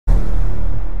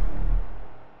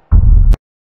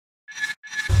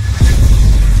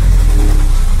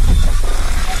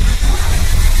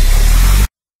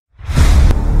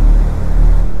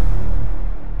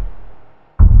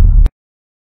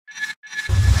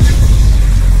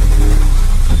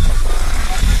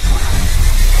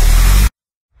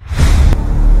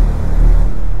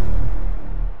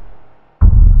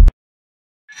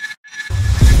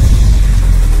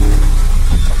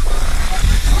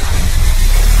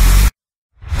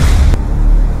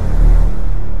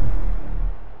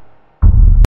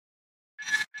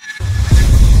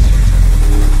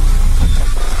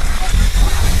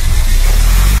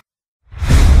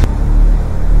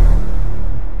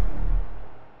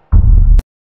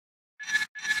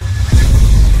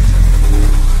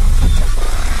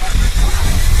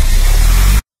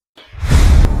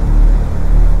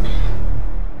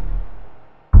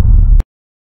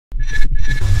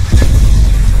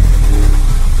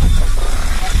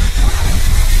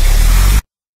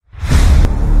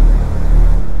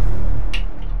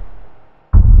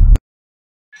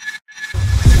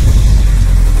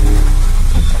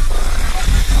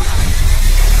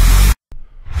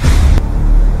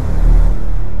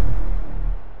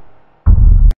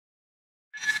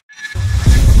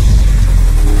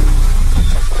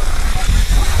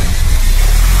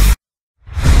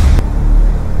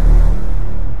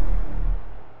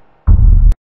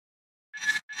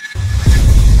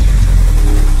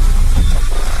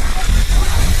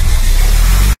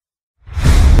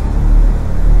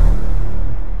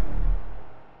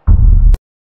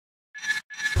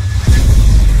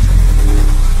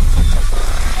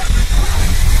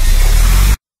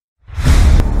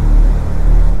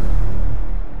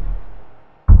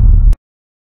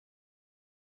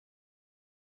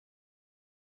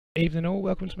Evening all,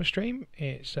 welcome to my stream.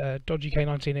 It's Dodgy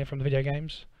K19 here from the video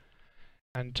games,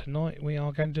 and tonight we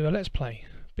are going to do a let's play.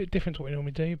 A bit different to what we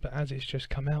normally do, but as it's just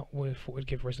come out, we thought we'd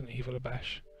give Resident Evil a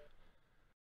bash.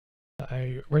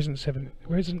 So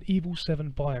Resident Evil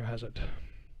 7 Biohazard.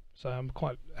 So I'm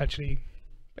quite actually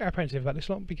apprehensive about this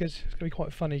lot because it's going to be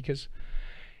quite funny because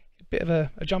a bit of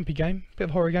a jumpy game, a bit of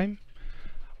a horror game.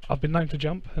 I've been known to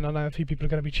jump, and I know a few people are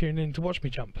going to be tuning in to watch me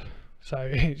jump, so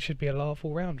it should be a laugh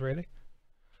all round really.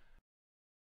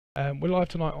 We're live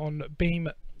tonight on Beam,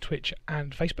 Twitch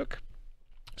and Facebook,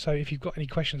 so if you've got any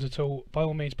questions at all, by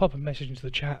all means pop a message into the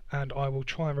chat and I will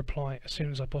try and reply as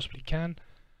soon as I possibly can.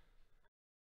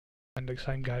 And the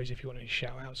same goes if you want any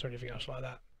shout outs or anything else like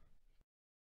that.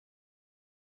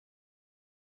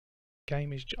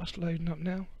 Game is just loading up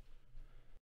now.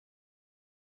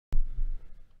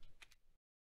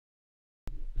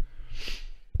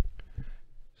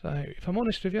 So if I'm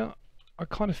honest with you, I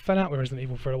kind of fell out with Resident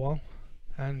Evil for a while.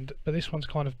 But this one's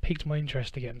kind of piqued my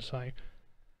interest again, so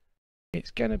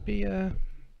it's going to be one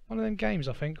of them games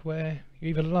I think where you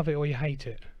either love it or you hate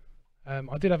it.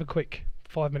 I did have a quick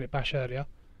 5-minute bash earlier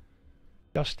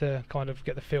just to kind of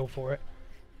get the feel for it,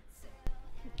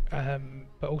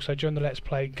 but also during the let's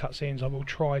play cutscenes I will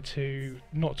try to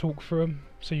not talk through them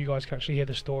so you guys can actually hear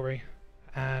the story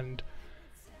and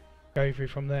go through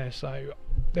from there. So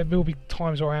there will be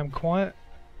times where I am quiet,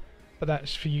 but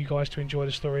that's for you guys to enjoy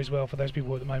the story as well, for those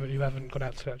people at the moment who haven't gone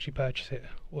out to actually purchase it,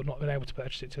 or not been able to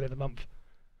purchase it till the end of the month.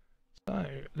 So,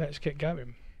 let's get going.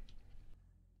 I'm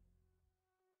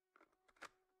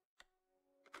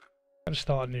going to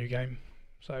start a new game,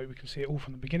 so we can see it all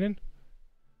from the beginning.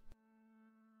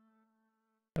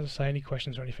 As I say, any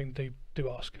questions or anything, do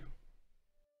ask.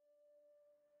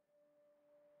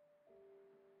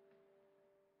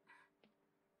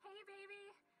 Hey baby!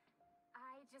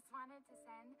 I just wanted to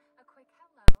send a quick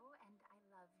hello and I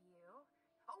love you.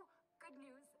 Oh, good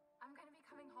news! I'm gonna be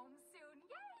coming home soon.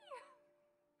 Yay!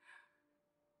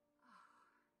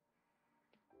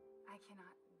 Oh, I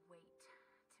cannot wait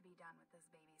to be done with this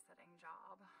babysitting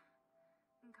job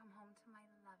and come home to my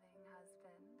loving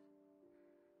husband.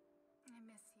 I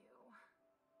miss you.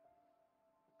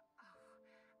 Oh,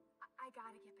 I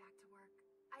gotta get back to work.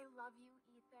 I love you,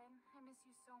 Ethan. I miss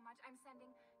you so much. I'm sending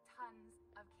tons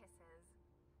of kisses.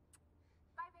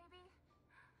 Bye, baby.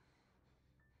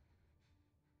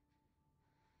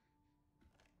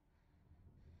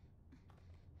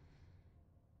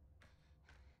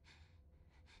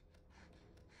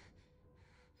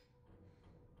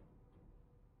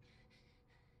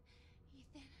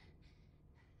 Ethan.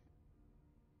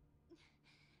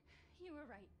 You were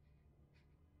right.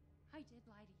 I did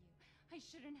lie to you. I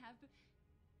shouldn't have.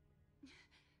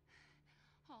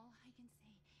 All I can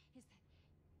say is that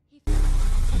if...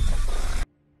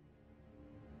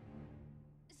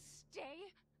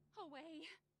 Stay away.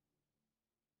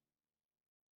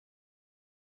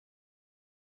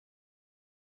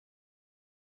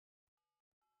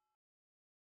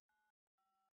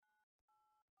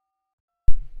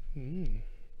 What's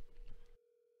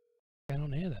going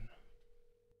on here then?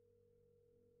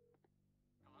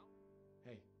 Hello?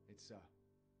 Hey, it's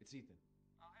Ethan.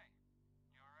 Oh, hey.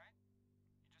 You alright?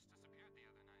 You just disappeared the other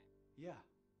night.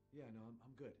 Yeah, no,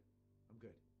 I'm good. I'm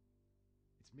good.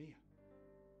 It's Mia.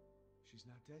 She's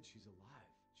not dead, she's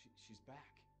alive. She's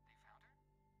back. They found her?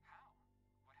 How?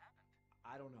 What happened?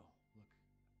 I don't know. Look,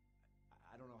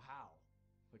 I don't know how,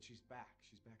 but she's back.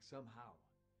 She's back somehow.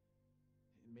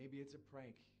 Maybe it's a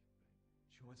prank,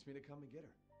 but she wants me to come and get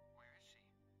her. Where is she?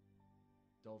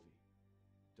 Dulvey,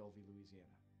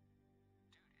 Louisiana. Dude,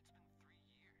 it's been 3 years.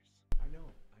 I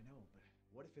know, but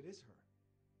what if it is her?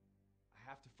 I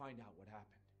have to find out what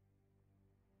happened.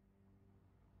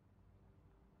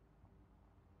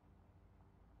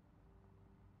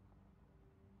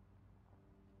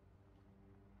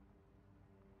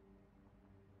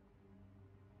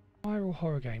 Viral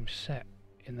horror game set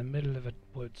in the middle of a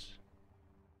woods.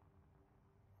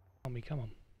 Tell me, come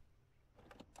on.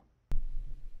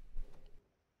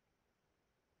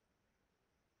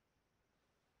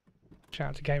 Shout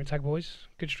out to Gamer Tag Boys.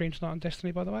 Good stream tonight on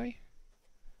Destiny, by the way.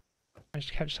 Managed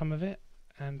to catch some of it,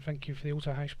 and thank you for the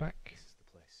auto house back. This is the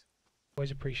place. Always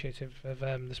appreciative of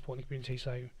the support in the community,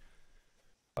 so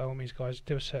by all means guys,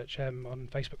 do a search on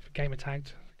Facebook for Gamer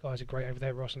Tagged. The guys are great over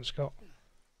there, Ross and Scott.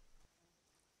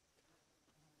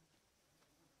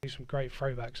 Do some great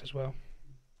throwbacks as well.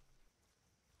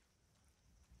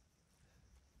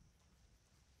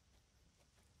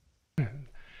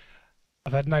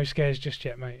 I've had no scares just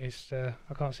yet, mate. It's I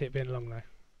can't see it being long though.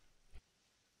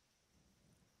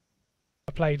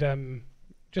 I played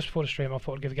just before the stream I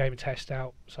thought I'd give the game a test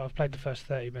out, so I've played the first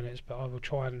 30 minutes, but I will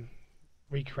try and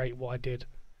recreate what I did.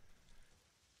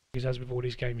 Because as with all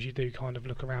these games, you do kind of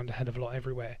look around a hell of a lot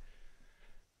everywhere,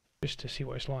 just to see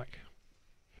what it's like.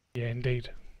 Yeah, indeed.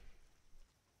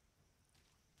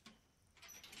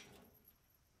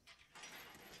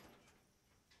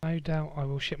 No doubt I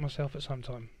will shit myself at some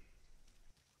time.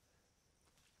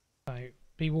 So,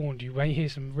 be warned, you may hear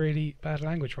some really bad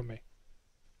language from me.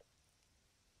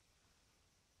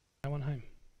 No one home.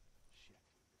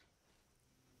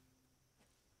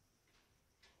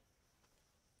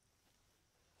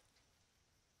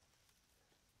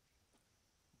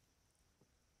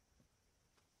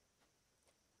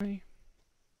 Hey.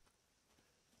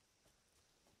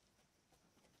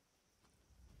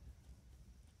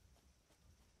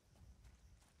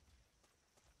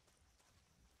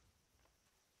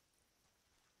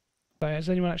 So has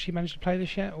anyone actually managed to play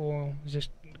this yet, or is this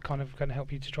kind of going to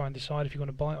help you to try and decide if you want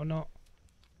to buy it or not?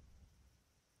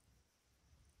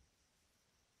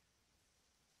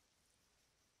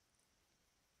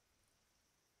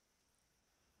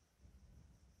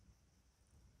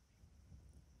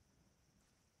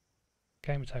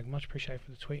 Gamertag, much appreciated for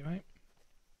the tweet, mate.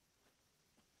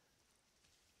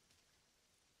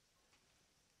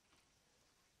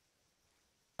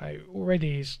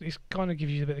 Already, it's kind of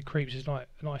gives you a bit of creeps. It's like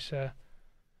a nice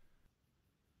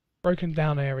broken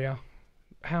down area,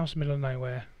 house middle of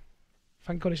nowhere.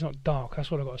 Thank God it's not dark. That's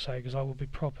what I've got to say, because I will be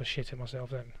proper shitting myself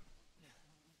then.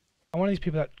 I'm one of these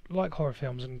people that like horror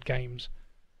films and games,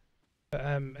 but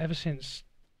ever since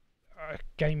a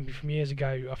game from years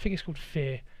ago, I think it's called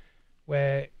Fear,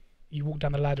 where you walk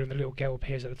down the ladder and the little girl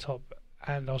appears at the top,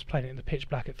 and I was playing it in the pitch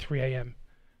black at 3 AM.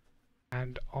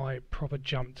 And I proper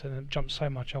jumped, and jumped so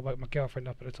much I woke my girlfriend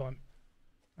up at the time.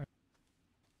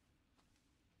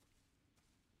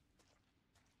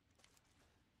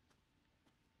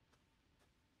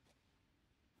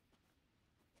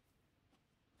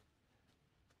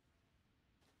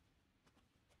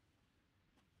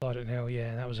 Silent Hill,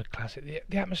 yeah, that was a classic.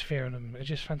 The atmosphere in them is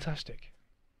just fantastic.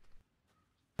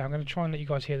 Now, I'm going to try and let you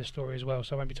guys hear the story as well,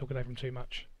 so I won't be talking over them too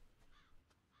much.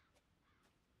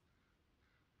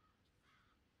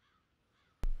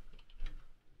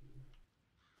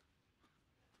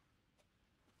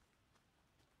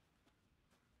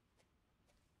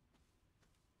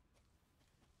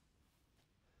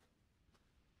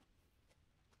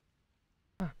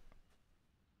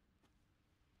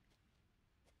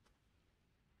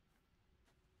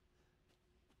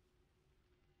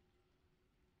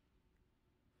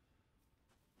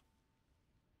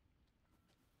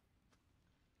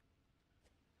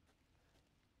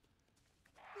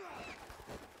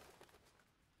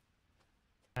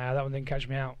 That one didn't catch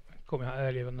me out. Caught me out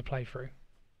earlier on the playthrough.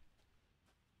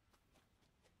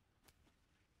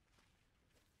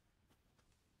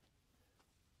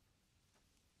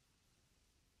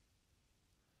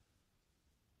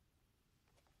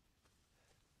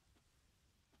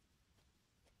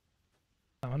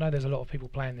 Now, I know there's a lot of people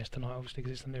playing this tonight, obviously,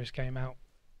 because it's the newest game out.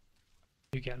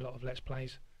 You get a lot of Let's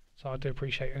Plays, so I do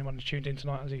appreciate anyone who's tuned in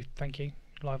tonight. I do thank you.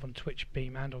 Live on Twitch,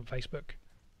 Beam, and on Facebook.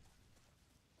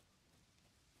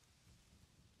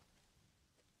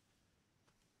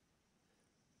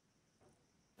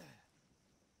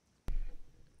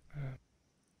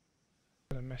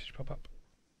 A message pop up.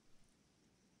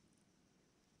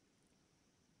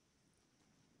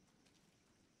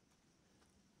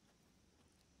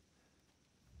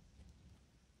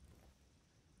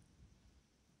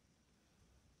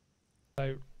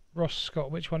 So, Ross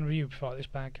Scott, which one would you prefer this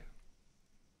bag?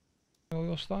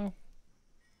 Your style?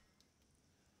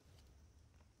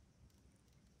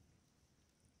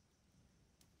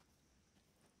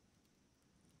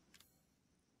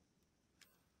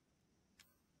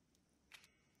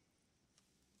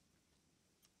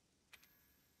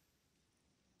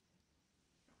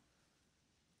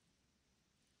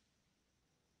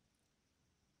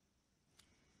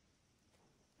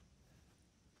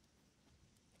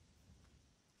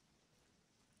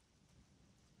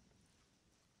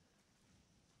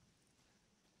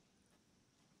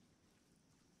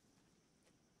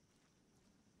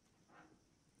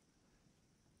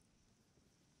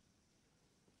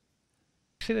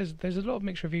 See, there's a lot of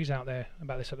mixed reviews out there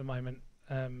about this at the moment.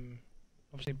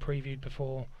 Obviously previewed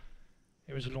before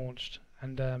it was launched,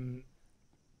 and a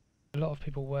lot of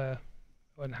people were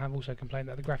and have also complained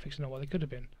that the graphics are not what they could have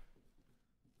been.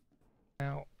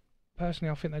 Now,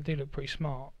 personally, I think they do look pretty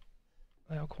smart.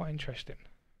 They are quite interesting.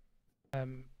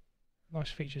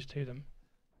 Nice features to them.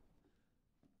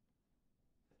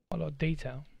 Quite a lot of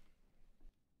detail.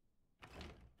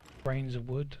 Grains of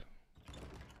wood.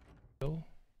 Door.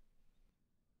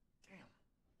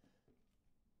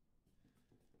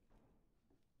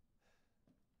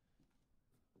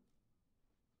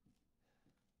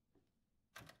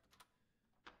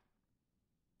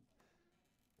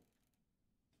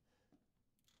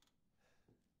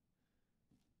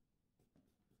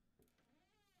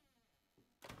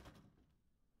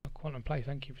 Quantum Play,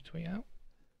 thank you for tweet out.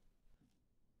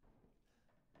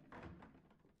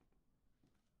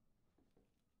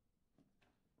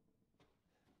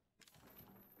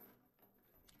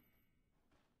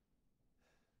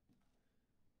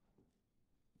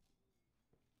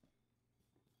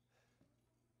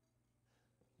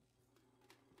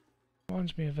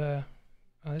 Reminds me of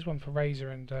there's one for Razor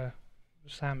and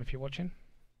Sam if you're watching.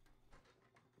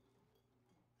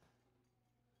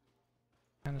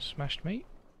 And a smashed meat.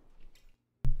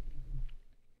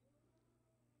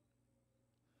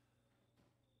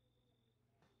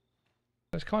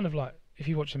 It's kind of like if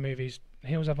you watch the movies,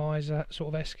 Hills Have Eyes, sort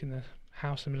of esque in the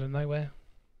house in the middle of nowhere.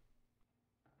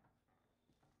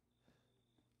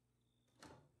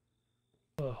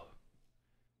 Oh,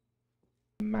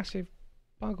 massive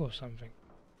bug or something.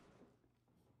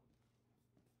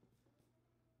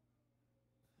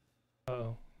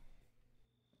 Uh-oh.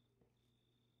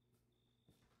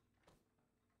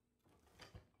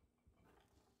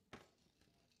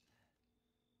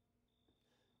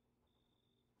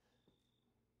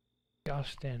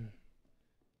 Disgusting.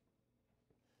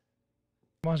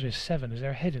 Reminds me of Seven. Is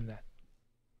there a head in that?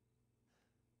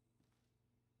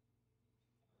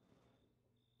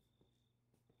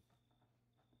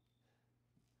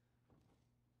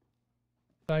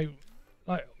 So,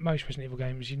 like most Resident Evil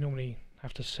games, you normally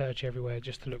have to search everywhere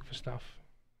just to look for stuff.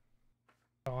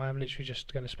 So I am literally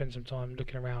just going to spend some time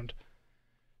looking around,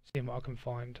 seeing what I can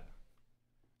find.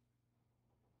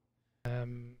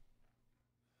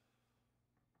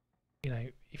 You know,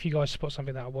 if you guys spot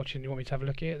something that I'm watching and you want me to have a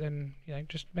look at it, then, you know,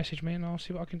 just message me and I'll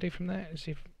see what I can do from there and see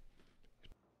if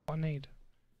what I need.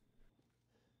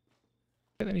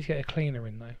 I think they need to get a cleaner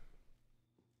in though.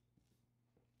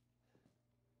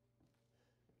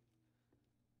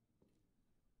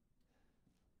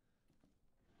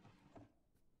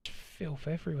 Filth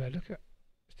everywhere, look at it.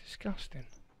 It's disgusting.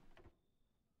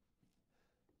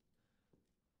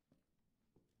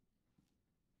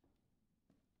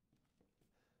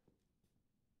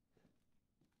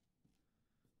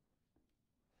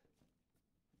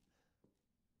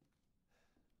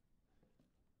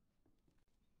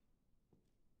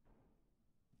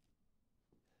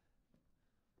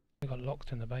 They got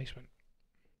locked in the basement.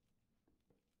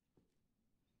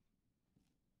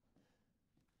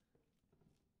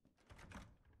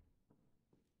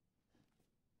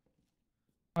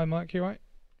 Hi Mike, you right?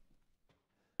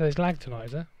 There's lag tonight,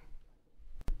 is there?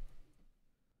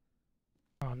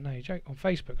 Oh no, you joke. On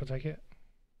Facebook, I'll take it.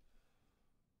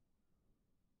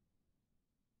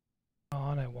 Oh,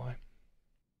 I know why.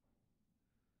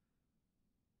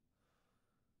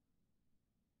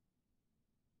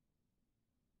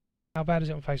 How bad is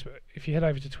it on Facebook? If you head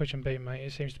over to Twitch and Beam, mate,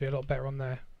 it seems to be a lot better on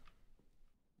there.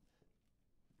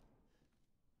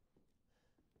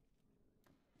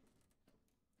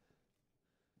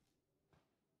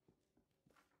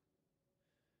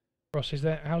 Ross, is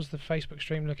there? How's the Facebook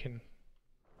stream looking?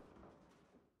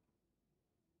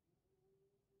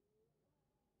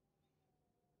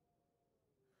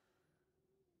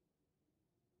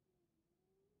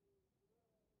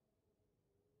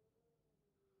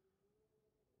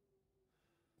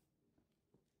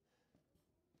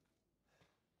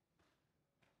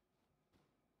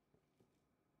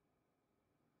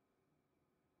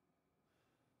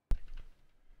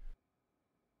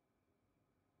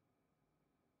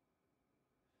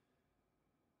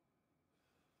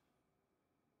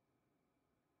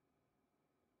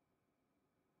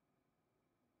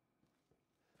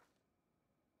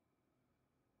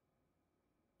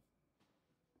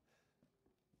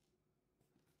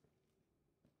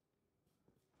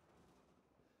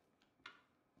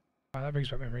 Oh, that brings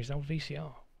back memories. Old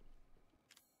VCR.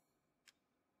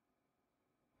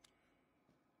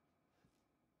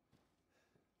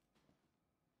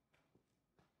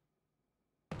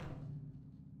 Is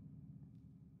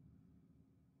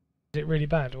it really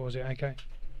bad or is it okay?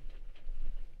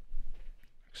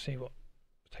 Let's see what.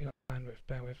 Take up bandwidth,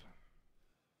 bear with.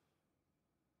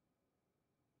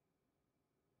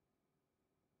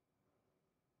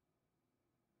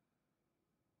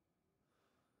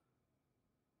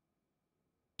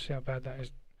 See how bad that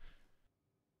is.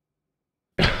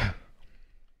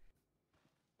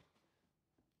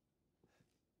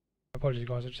 Apologies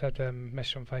guys, I just had a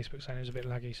message on Facebook saying it was a bit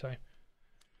laggy, so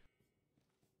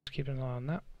just keep an eye on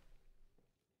that.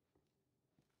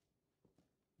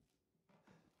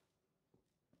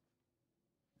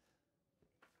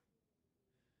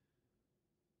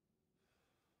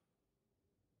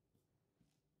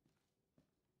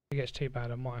 If it gets too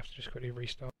bad, I might have to just quickly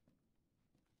restart.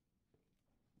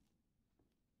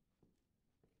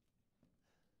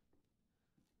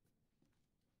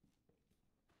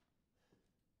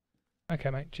 Okay,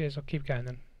 mate. Cheers. I'll keep going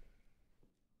then.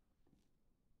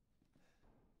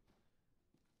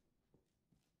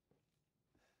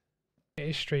 It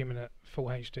is streaming at full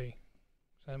HD,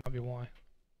 so that might be why.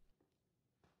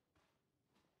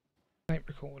 Tape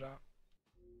recorder.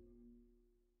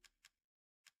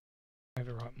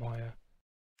 Overwrite my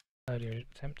earlier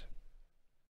attempt.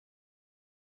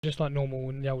 Just like normal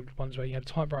in the old ones where you had a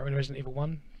typewriter in Resident Evil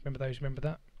 1. Remember those? Remember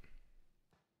that?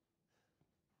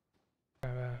 So,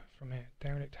 from here,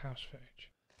 derelict house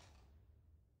footage.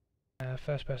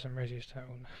 First person Resi's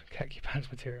total khaki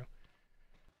pants material.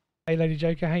 Hey Lady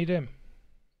Joker, how you doing?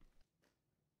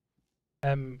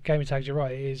 Gamer tags, you're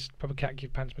right, it is proper khaki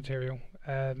pants material.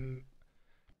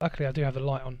 Luckily I do have the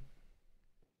light on.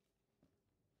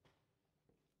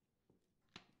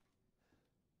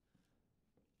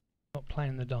 Not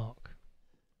playing in the dark.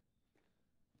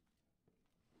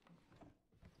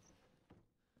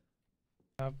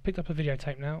 I've picked up a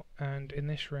videotape now, and in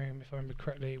this room, if I remember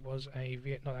correctly, was a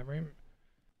not that room,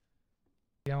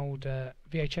 the old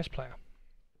VHS player.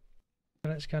 So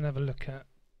let's go and have a look at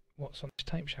what's on this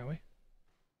tape, shall we?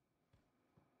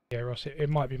 Yeah, Ross, it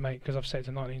might be, mate, because I've set it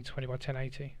to 1920 by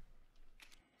 1080.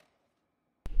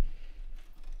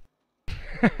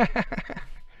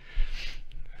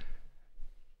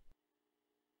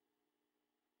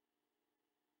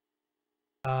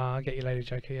 I get you, Lady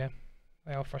Joker, yeah.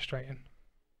 They are frustrating.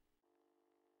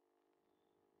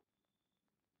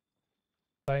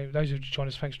 So, those who join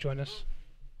us, thanks for joining us.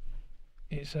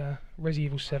 It's Resident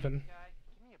Evil 7.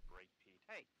 Give me a break, Pete.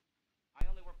 Hey, I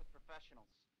only work with professionals.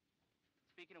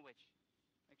 Speaking of which,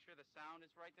 make sure the sound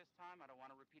is right this time. I don't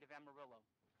want a repeat of Amarillo.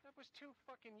 That was 2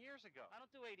 fucking years ago. I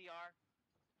don't do ADR.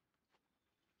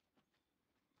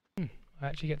 I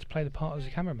actually get to play the part as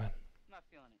a cameraman. I'm not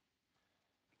feeling it.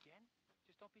 Again?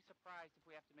 Just don't be surprised if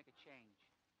we have to make a change.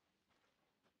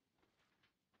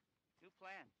 New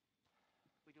plan.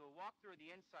 We do a walkthrough of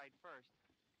the inside first,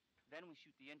 then we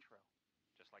shoot the intro.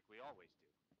 Just like we always do.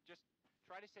 Just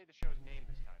try to say the show's name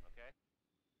this time, okay?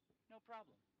 No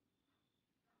problem.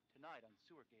 Tonight on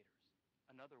Sewer Gators,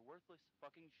 another worthless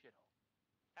fucking shithole.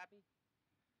 Happy?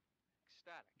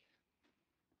 Ecstatic.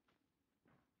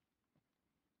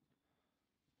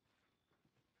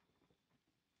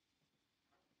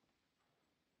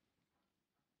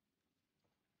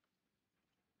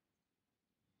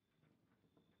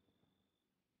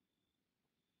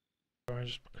 Sorry,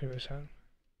 just clear this out.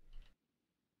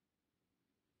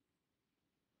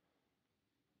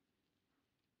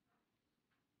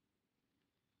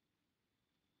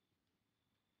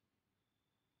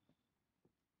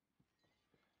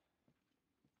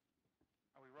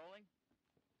 Are we rolling?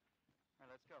 All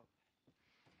right, let's go.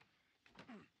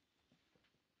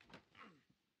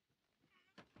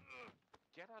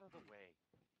 Get out of the way.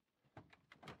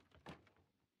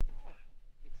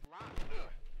 It's locked.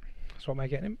 That's what am I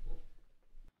getting him?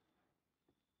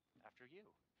 After you.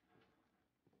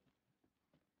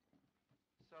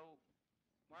 So,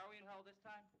 why are we in hell this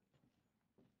time?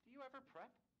 Do you ever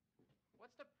prep?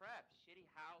 What's the prep? Shitty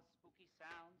house, spooky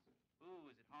sounds? Ooh,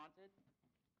 is it haunted?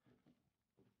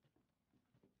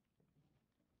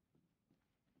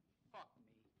 Fuck me.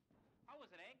 I was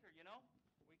an anchor, you know?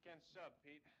 Weekend sub,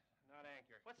 Pete. Not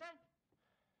anchor. What's that?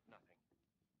 Nothing.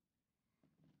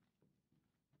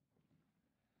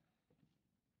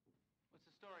 What's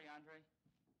the story, Andre?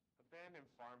 Abandoned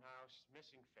farmhouse,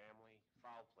 missing family,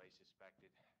 foul play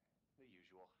suspected. The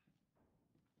usual.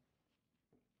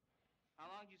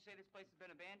 How long did you say this place has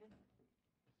been abandoned?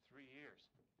 3 years.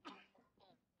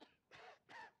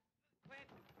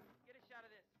 Clancy, get a shot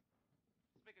of this.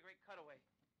 Let's make a great cutaway.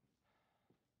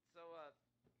 So,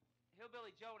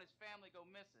 Hillbilly Joe and his family go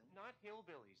missing. Not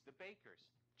hillbillies, the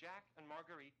Bakers. Jack and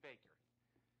Marguerite Baker.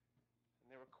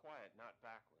 And they were quiet, not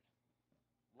backward.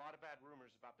 A lot of bad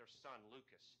rumors about their son,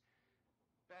 Lucas.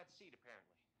 Bad seed,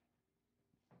 apparently.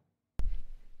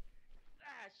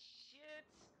 Ah, shit!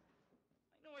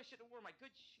 I know I should have worn my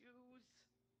good shoes.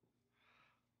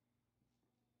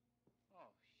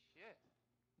 Oh, shit.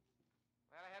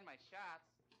 Glad I had my shots.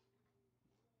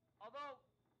 Although,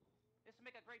 this would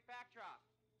make a great backdrop.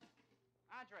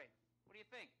 Andre, what do you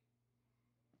think?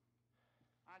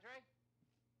 Andre?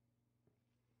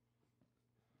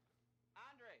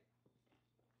 Andre!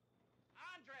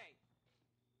 Andre!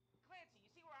 Clancy, you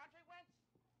see where Andre went?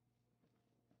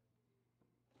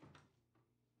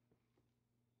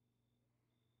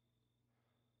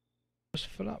 It was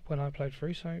full up when I played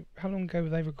through, so how long ago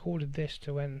they recorded this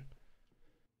to when?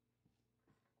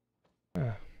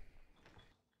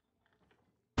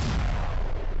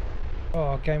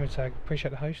 Oh, gamer tag,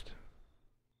 appreciate the host.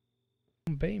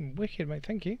 Beam, wicked mate,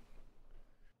 thank you.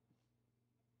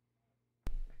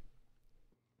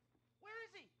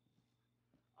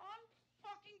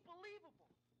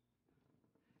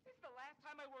 the last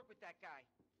time I worked with that guy.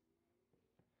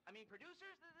 I mean,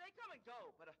 producers, they come and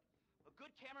go, but a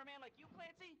good cameraman like you,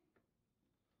 Clancy,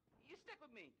 you stick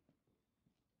with me.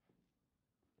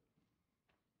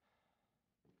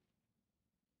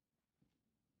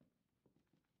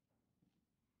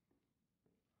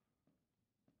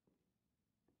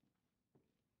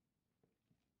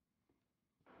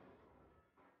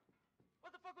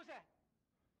 What the fuck was that?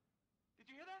 Did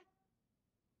you hear that?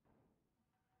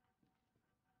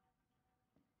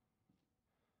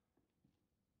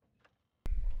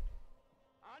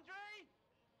 Andre?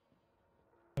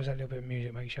 There's that little bit of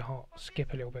music makes your heart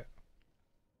skip a little bit.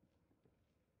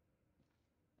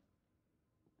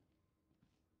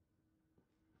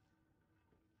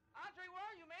 Andre, where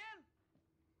are you, man?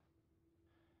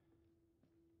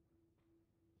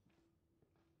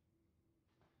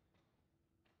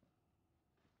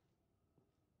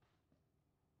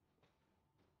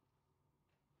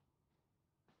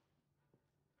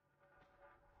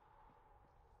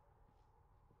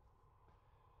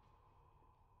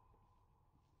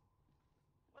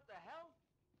 What the hell?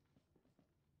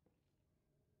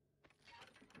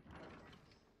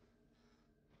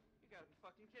 You gotta be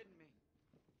fucking kidding me.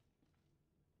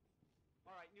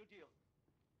 All right, new deal.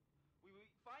 We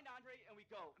find Andre and we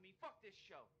go. I mean, fuck this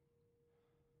show.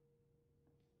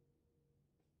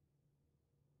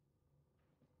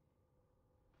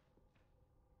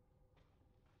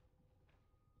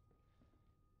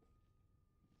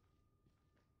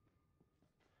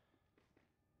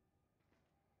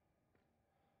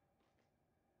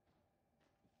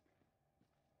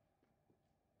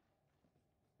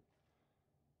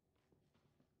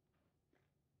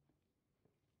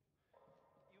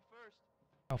 You first.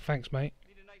 Oh, thanks, mate.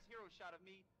 Need a nice hero shot of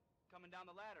me coming down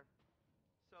the ladder.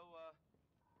 So,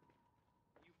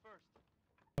 you first.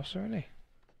 Oh, certainly.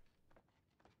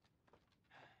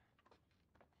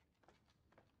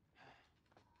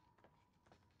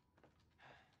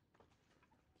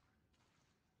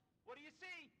 What do you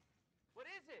see? What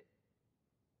is it?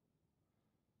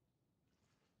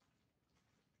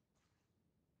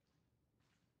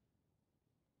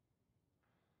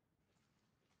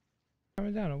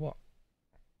 Coming down or what?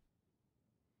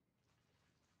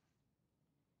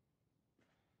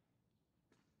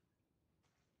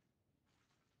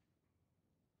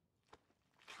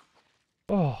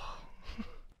 Oh,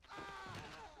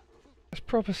 that's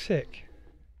proper sick.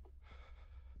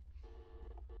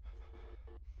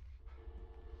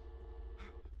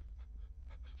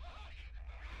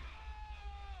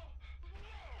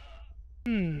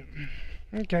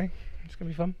 Okay, it's gonna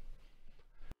be fun.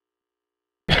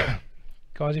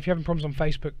 Guys, if you're having problems on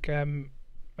Facebook, I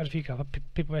had a few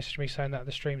people messaged me saying that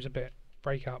the stream's a bit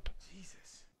break up.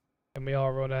 Jesus. And we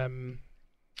are on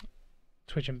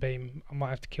Twitch and Beam. I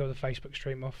might have to kill the Facebook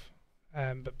stream off.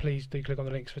 But please do click on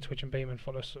the links for Twitch and Beam and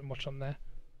follow us and watch on there.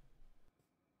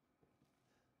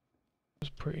 It was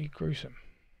pretty gruesome.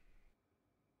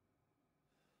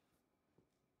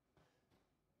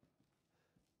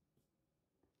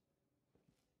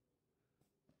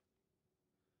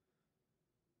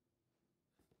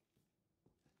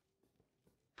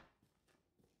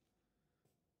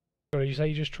 Or did you say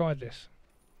you just tried this?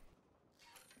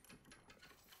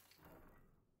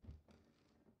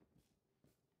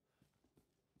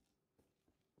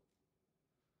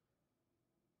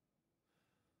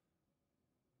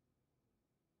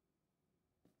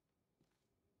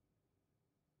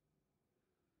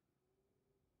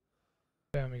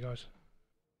 Bear with me, guys.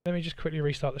 Let me just quickly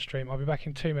restart the stream. I'll be back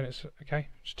in 2 minutes, okay?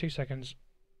 Just 2 seconds.